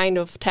what kind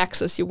of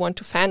taxes you want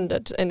to fund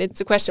it. And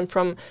it's a question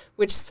from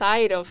which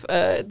side of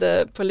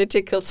the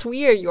political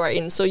sphere you are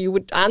in. So you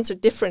would answer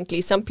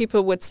differently. Some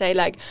people would say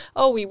like,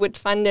 we would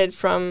fund it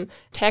from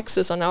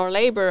taxes on our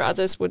labor.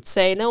 Others would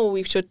say, no,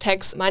 we should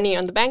tax money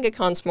on the bank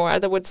accounts more.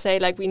 Others would say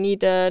like, we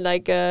need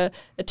a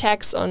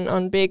tax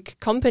on big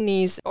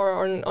companies or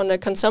on a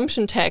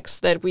consumption tax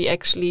that we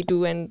actually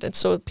do. And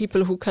so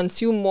people who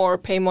consume more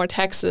pay more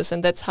taxes,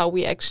 and that's how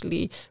we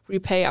actually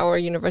repay our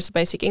universal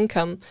basic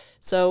income.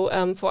 So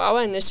for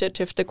our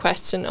initiative, the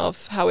question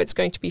of how it's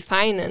going to be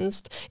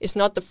financed is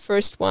not the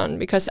first one,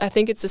 because I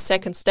think it's the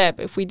second step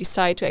if we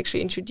decide to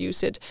actually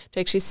introduce it,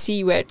 to actually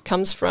see where it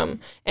comes from.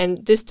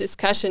 And this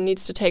discussion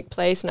needs to take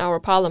place in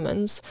our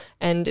parliaments,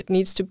 and it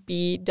needs to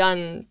be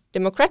done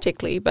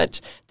democratically.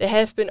 But there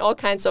have been all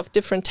kinds of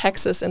different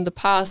taxes in the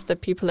past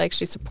that people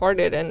actually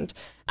supported, and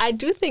I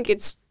do think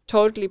it's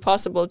totally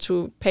possible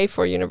to pay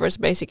for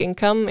universal basic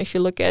income. If you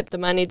look at the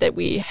money that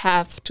we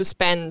have to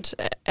spend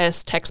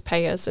as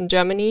taxpayers in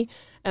Germany,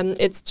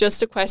 it's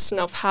just a question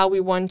of how we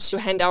want to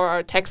hand out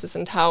our taxes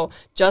and how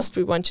just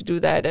we want to do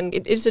that. And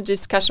it is a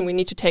discussion we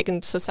need to take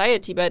in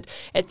society, but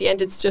at the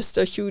end it's just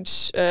a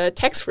huge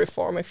tax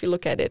reform if you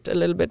look at it a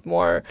little bit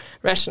more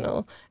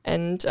rational.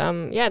 And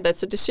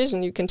that's a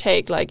decision you can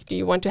take. Like, do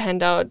you want to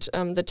hand out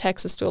the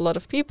taxes to a lot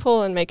of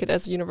people and make it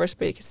as a universal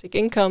basic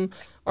income?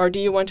 Or do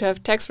you want to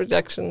have tax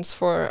reductions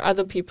for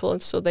other people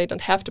so they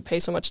don't have to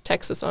pay so much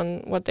taxes on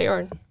what they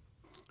earn?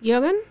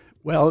 Jürgen?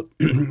 Well,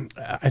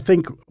 I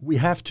think we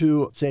have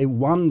to say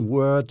one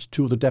word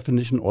to the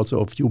definition also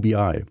of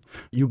UBI.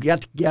 You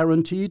get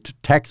guaranteed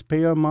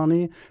taxpayer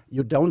money,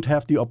 you don't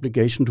have the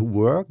obligation to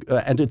work,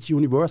 and it's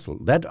universal.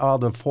 That are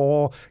the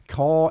 4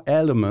 core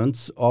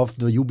elements of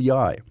the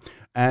UBI.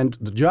 And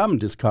the German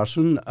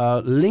discussion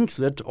links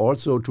it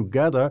also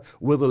together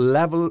with the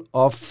level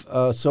of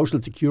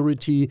social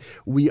security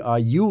we are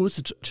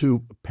used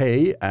to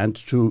pay and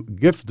to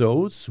give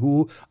those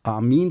who are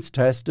means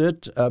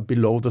tested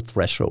below the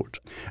threshold.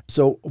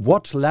 So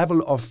what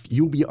level of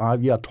UBI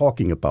we are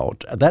talking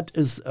about? That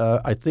is,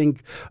 I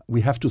think,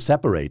 we have to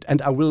separate.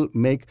 And I will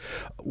make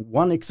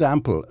one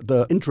example,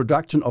 the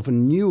introduction of a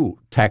new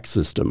tax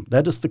system.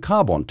 That is the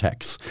carbon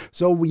tax.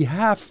 So we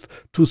have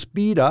to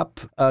speed up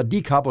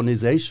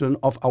decarbonization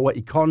of our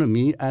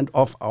economy and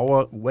of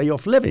our way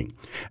of living.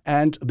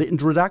 And the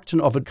introduction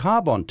of a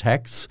carbon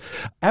tax,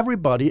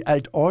 everybody,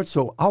 and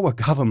also our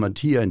government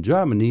here in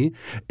Germany,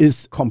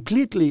 is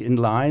completely in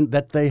line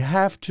that they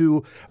have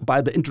to,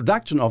 by the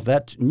introduction of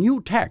that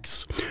new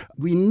tax,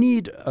 we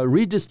need a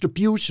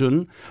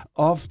redistribution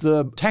of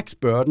the tax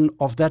burden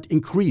of that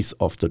increase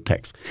of the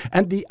tax.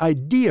 And the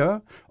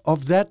idea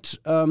of that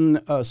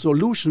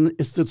solution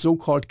is the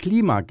so-called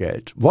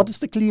Klimageld. What is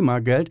the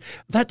Klimageld?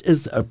 That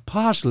is a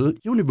partial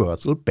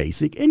universal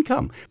basic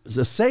income.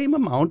 The same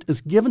amount is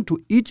given to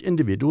each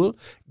individual,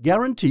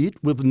 guaranteed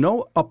with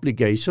no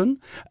obligation,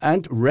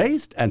 and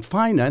raised and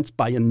financed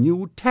by a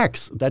new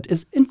tax that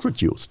is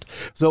introduced.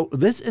 So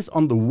this is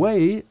on the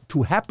way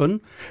to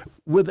happen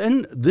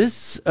within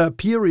this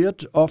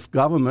period of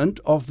government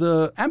of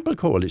the Ampel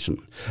coalition.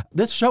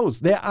 This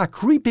shows there are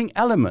creeping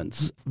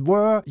elements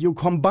where you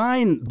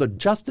combine the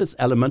justice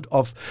element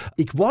of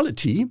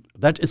equality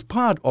that is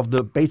part of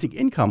the basic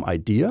income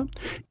idea,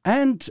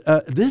 and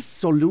this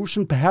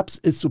solution perhaps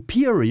is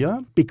superior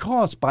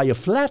because by a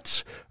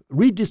flat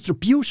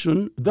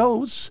redistribution,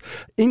 those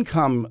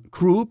income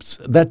groups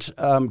that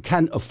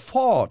can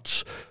afford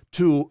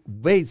to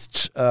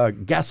waste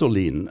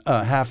gasoline,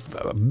 have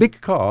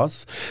big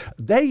cars,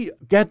 they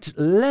get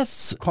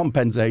less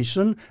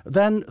compensation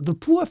than the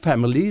poor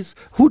families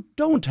who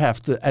don't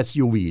have the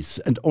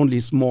SUVs and only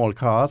small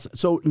cars.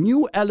 So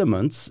new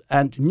elements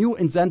and new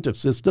incentive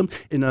system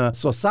in a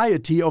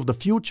society of the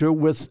future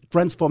with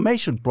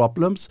transformation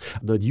problems,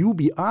 the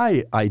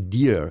UBI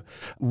idea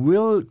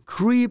will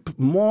creep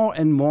more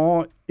and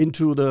more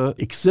into the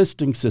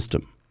existing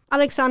system.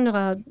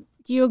 Alexandra,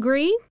 do you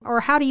agree?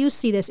 Or how do you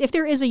see this? If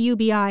there is a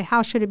UBI,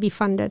 how should it be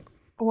funded?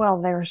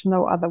 Well, there's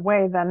no other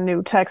way than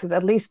new taxes,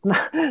 at least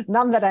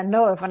none that I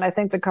know of. And I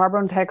think the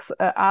carbon tax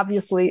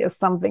obviously is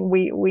something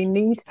we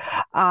need.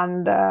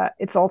 And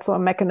it's also a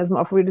mechanism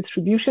of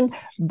redistribution.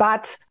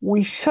 But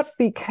we should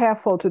be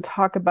careful to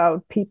talk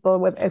about people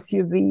with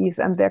SUVs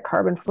and their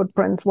carbon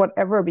footprints,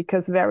 whatever,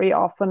 because very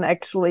often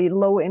actually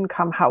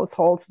low-income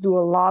households do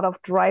a lot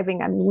of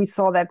driving. And we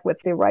saw that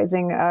with the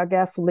rising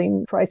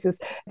gasoline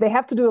prices. They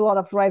have to do a lot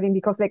of driving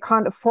because they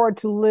can't afford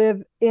to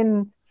live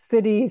in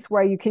cities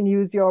where you can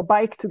use your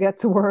bike to get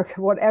to work,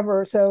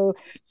 whatever. So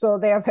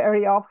they are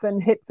very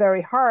often hit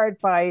very hard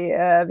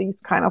by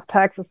these kind of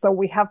taxes. So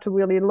we have to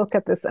really look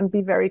at this and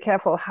be very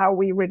careful how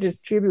we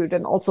redistribute.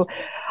 And also,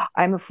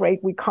 I'm afraid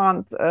we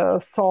can't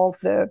solve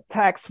the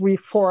tax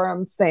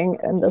reform thing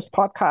in this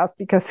podcast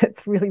because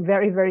it's really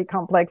very, very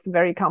complex,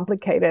 very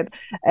complicated.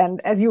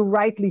 And as you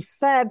rightly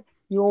said,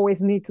 you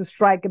always need to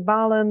strike a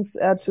balance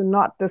to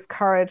not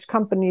discourage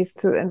companies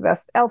to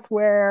invest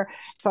elsewhere.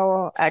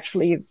 So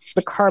actually,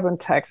 the carbon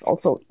tax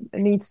also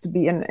needs to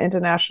be an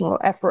international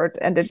effort,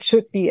 and it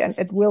should be, and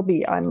it will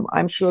be,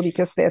 I'm sure,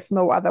 because there's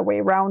no other way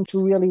around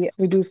to really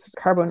reduce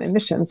carbon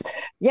emissions.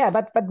 Yeah,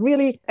 but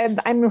really,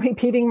 and I'm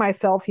repeating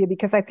myself here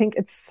because I think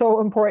it's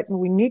so important.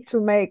 We need to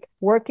make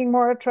working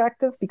more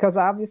attractive because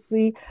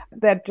obviously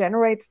that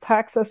generates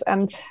taxes,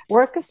 and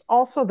work is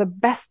also the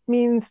best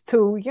means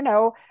to,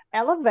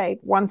 elevate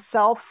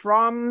oneself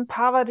from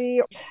poverty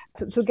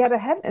to get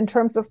ahead in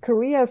terms of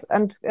careers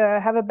and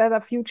have a better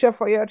future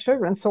for your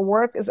children. So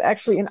work is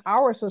actually, in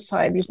our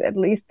societies at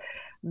least,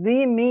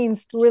 the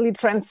means to really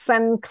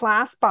transcend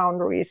class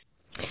boundaries.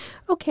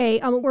 Okay,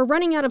 we're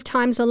running out of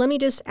time, so let me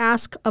just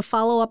ask a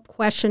follow-up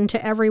question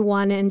to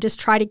everyone and just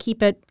try to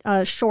keep it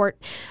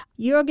short.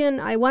 Jürgen,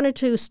 I wanted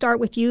to start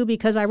with you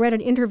because I read an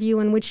interview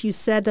in which you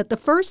said that the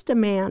first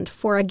demand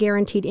for a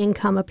guaranteed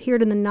income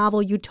appeared in the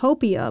novel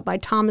Utopia by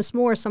Thomas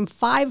More some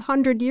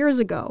 500 years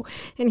ago.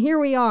 And here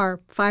we are,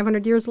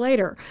 500 years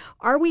later.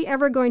 Are we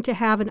ever going to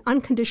have an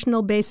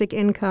unconditional basic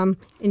income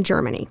in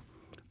Germany?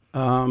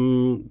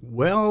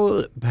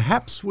 Well,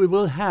 perhaps we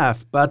will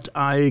have, but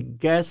I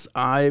guess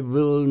I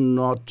will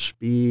not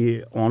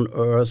be on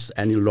Earth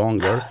any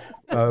longer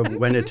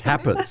when it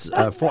happens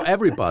for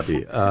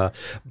everybody.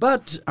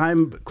 But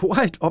I'm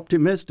quite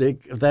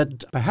optimistic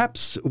that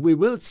perhaps we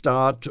will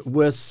start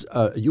with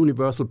a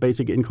universal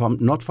basic income,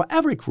 not for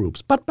every group,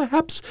 but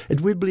perhaps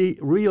it will be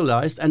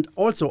realized, and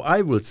also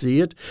I will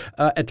see it,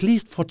 at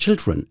least for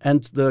children.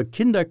 And the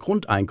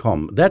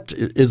Grundeinkommen, that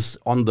is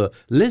on the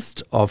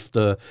list of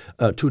the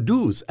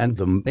to-dos and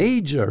the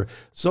major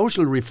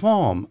social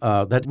reform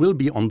that will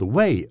be on the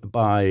way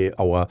by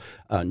our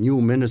new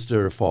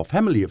Minister for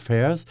Family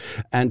Affairs.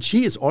 And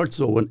she is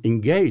also an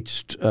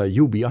engaged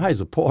UBI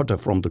supporter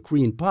from the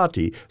Green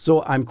Party.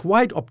 So I'm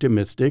quite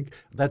optimistic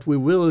that we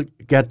will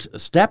get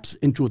steps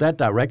into that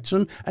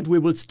direction, and we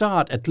will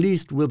start at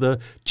least with the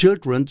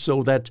children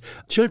so that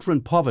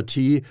children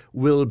poverty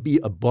will be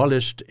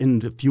abolished in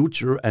the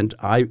future, and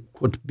I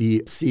could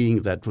be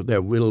seeing that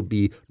there will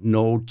be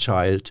no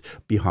child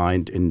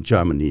behind in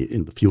Germany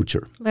in the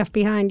future. Left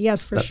behind,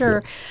 yes, for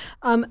sure.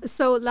 Yeah.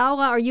 So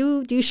Laura,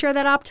 do you share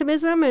that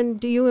optimism,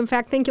 and do you in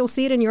fact think you'll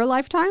see it in your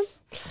lifetime?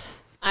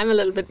 I'm a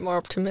little bit more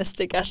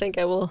optimistic. I think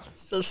I will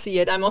still see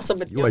it. I'm also a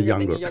bit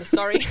younger than you.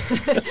 Sorry.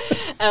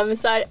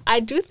 So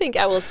I do think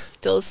I will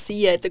still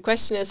see it. The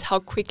question is how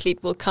quickly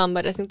it will come.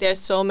 But I think there are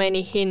so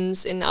many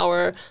hints in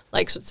our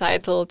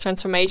societal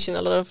transformation.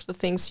 A lot of the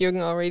things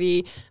Jürgen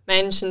already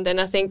mentioned.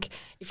 And I think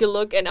if you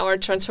look at our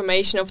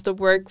transformation of the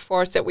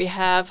workforce that we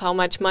have, how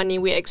much money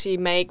we actually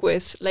make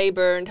with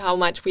labor and how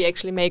much we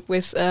actually make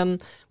with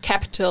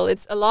capital,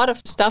 it's a lot of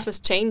stuff is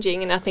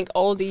changing. And I think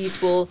all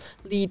these will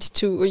lead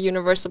to a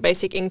universal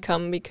basic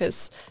income,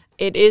 because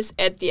it is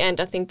at the end,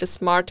 I think, the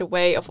smarter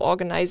way of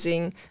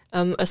organizing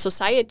a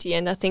society.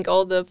 And I think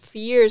all the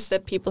fears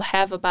that people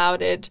have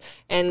about it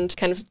and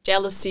kind of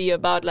jealousy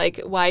about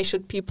why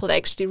should people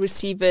actually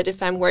receive it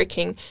if I'm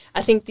working,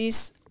 I think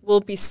these will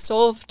be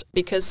solved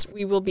because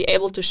we will be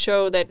able to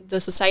show that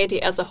the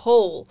society as a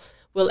whole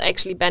will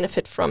actually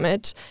benefit from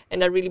it.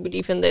 And I really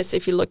believe in this.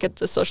 If you look at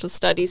the social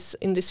studies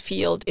in this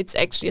field, it's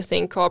actually a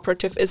thing.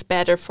 Cooperative is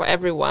better for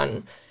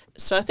everyone.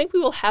 So I think we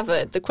will have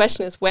it. The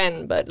question is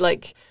when, but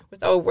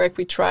with our work,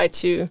 we try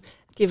to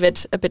give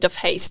it a bit of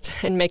haste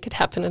and make it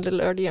happen a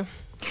little earlier.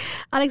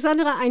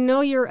 Alexandra, I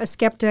know you're a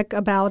skeptic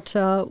about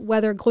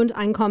whether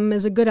Grundeinkommen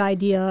is a good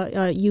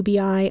idea,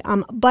 UBI,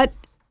 but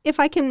if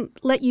I can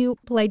let you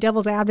play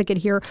devil's advocate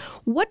here,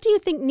 what do you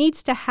think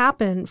needs to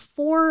happen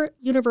for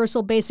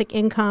universal basic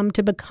income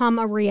to become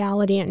a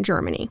reality in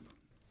Germany?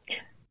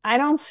 I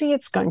don't see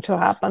it's going to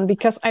happen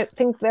because I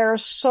think there are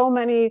so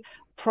many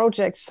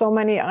projects, so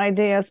many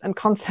ideas and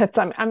concepts.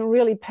 I'm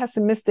really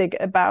pessimistic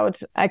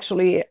about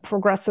actually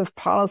progressive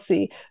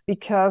policy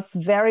because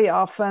very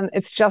often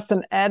it's just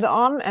an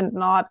add-on and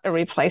not a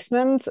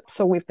replacement.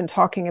 So we've been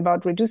talking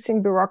about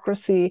reducing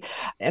bureaucracy.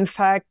 In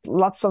fact,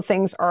 lots of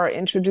things are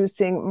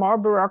introducing more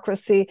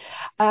bureaucracy.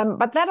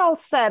 But that all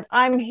said,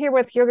 I'm here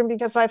with Jürgen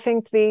because I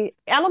think the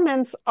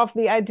elements of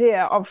the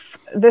idea of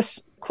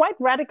this quite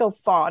radical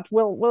thought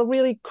will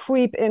really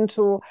creep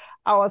into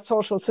our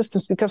social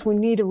systems because we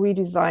need a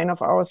redesign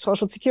of our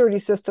social security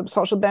system,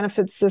 social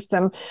benefits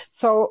system.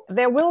 So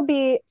there will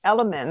be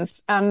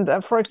elements,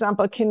 and for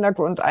example,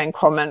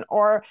 Kindergrundeinkommen,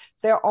 or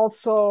there are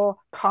also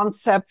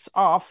concepts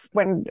of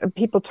when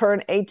people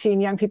turn 18,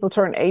 young people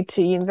turn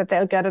 18, that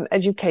they'll get an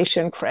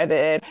education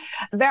credit.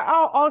 There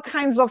are all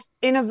kinds of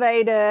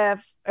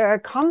innovative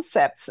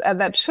concepts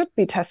that should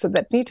be tested,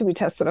 that need to be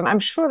tested. And I'm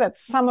sure that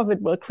some of it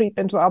will creep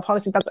into our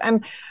policy, but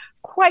I'm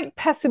quite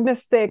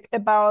pessimistic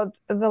about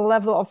the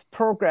level of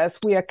progress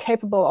we are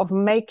capable of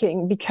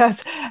making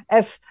because,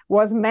 as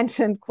was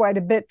mentioned quite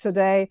a bit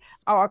today,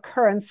 our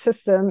current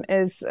system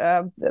is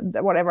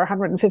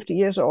 150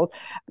 years old.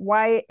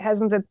 Why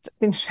hasn't it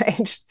been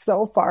changed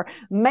so far?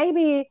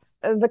 Maybe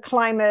the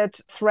climate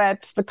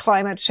threat, the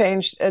climate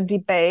change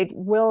debate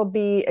will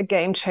be a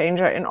game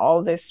changer in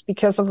all this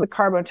because of the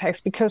carbon tax,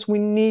 because we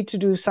need to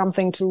do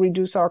something to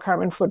reduce our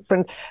carbon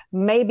footprint.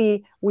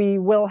 Maybe we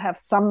will have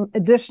some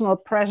additional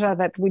pressure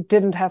that we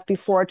didn't have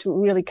before to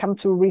really come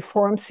to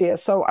reforms here.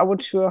 So I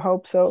would sure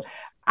hope so.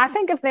 I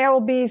think if there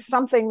will be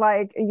something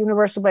like a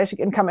universal basic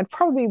income, it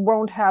probably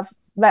won't have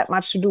that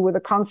much to do with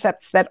the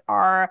concepts that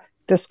are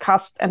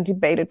discussed and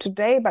debated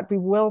today, but we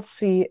will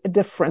see a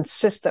different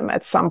system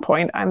at some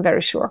point, I'm very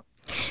sure.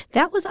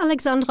 That was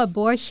Alexandra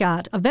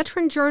Borchardt, a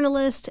veteran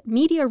journalist,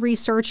 media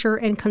researcher,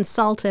 and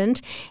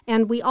consultant.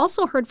 And we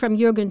also heard from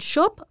Jürgen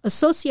Schupp, a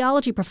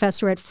sociology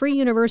professor at Free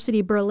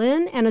University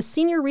Berlin and a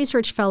senior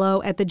research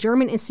fellow at the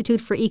German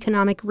Institute for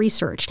Economic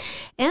Research,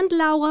 and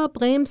Laura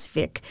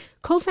Bremsvik,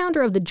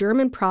 co-founder of the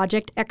German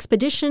project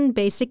Expedition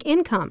Basic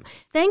Income.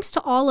 Thanks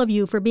to all of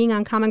you for being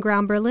on Common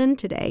Ground Berlin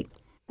today.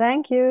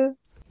 Thank you.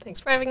 Thanks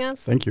for having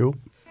us. Thank you.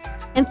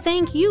 And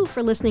thank you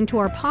for listening to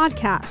our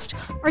podcast.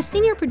 Our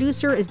senior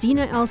producer is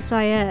Dina El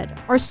Sayed.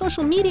 Our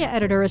social media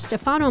editor is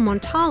Stefano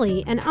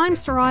Montali, and I'm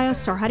Soraya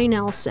Sarhadi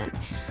Nelson.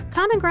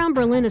 Common Ground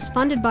Berlin is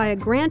funded by a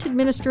grant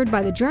administered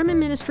by the German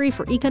Ministry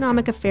for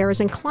Economic Affairs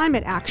and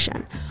Climate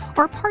Action.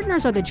 Our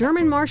partners are the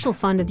German Marshall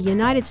Fund of the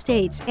United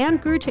States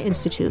and Goethe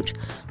Institute.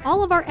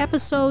 All of our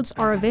episodes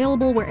are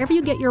available wherever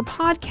you get your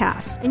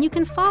podcasts, and you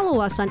can follow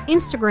us on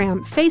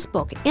Instagram,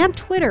 Facebook, and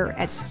Twitter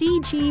at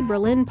CG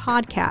Berlin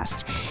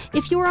Podcast.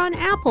 If you're on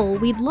Apple,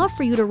 we'd love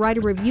for you to write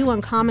a review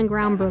on Common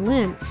Ground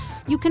Berlin.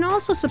 You can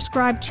also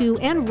subscribe to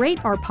and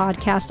rate our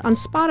podcast on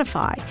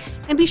Spotify.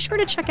 And be sure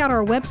to check out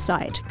our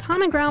website,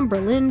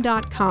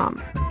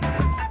 commongroundberlin.com.